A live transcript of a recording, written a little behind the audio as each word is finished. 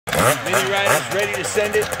Mini riders ready to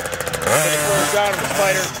send it. For the first round of the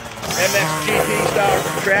Spyder MX GT style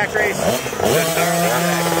track race. That's gnarly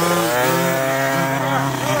track.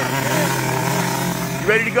 You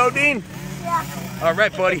ready to go, Dean? Yeah. All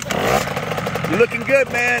right, buddy. You're looking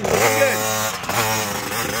good, man. Looking good.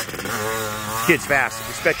 Kid's fast.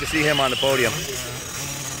 Expect to see him on the podium.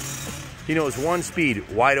 He knows one speed,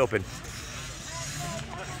 wide open.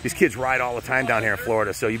 These kids ride all the time down here in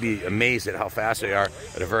Florida, so you'd be amazed at how fast they are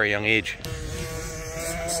at a very young age.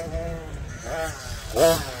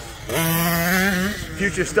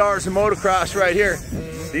 Future stars of motocross right here.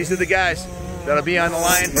 These are the guys that'll be on the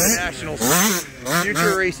line for the Nationals.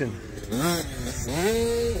 Future racing.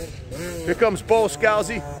 Here comes Beau,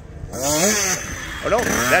 Scalzi. Oh no,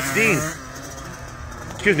 that's Dean.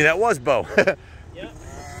 Excuse me, that was Beau.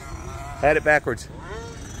 Had it backwards.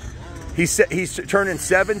 He's turning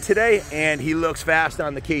 7 today, and he looks fast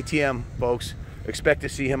on the KTM, folks. Expect to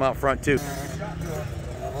see him out front too.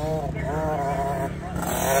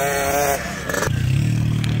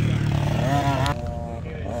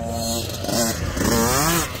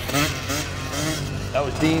 That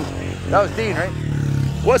was Dean. That was Dean, right?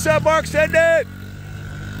 What's up, Mark? Send it!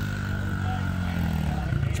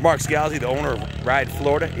 It's Mark Scalzi, the owner of Ride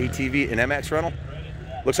Florida, ATV and MX rental.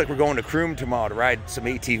 Looks like we're going to Croom tomorrow to ride some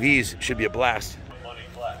ATVs. Should be a blast.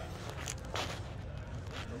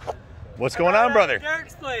 What's going on, brother?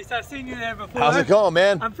 Derek's place. I've seen you there before. How's it going,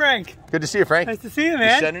 man? I'm Frank. Good to see you, Frank. Nice to see you,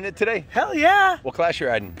 man. You sending it today? Hell yeah. What class you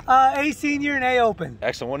riding? A senior and A open.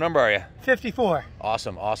 Excellent. What number are you? 54.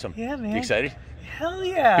 Awesome, awesome. Yeah, man. You excited? Hell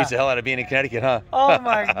yeah. Beats the hell out of being in Connecticut, huh? Oh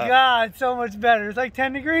my God, so much better. It's like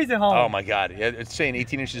 10 degrees at home. Oh my God. Yeah, it's saying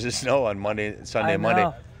 18 inches of snow on Sunday and Monday.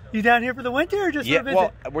 You down here for the winter or just for a visit?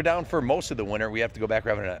 Well, we're down for most of the winter. We have to go back.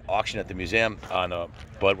 We're having an auction at the museum,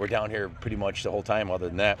 but we're down here pretty much the whole time. Other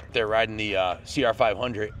than that, they're riding the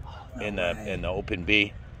CR500 in the Open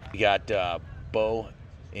B. We got Beau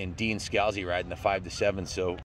and Dean Scalzi riding the 5 to 7. So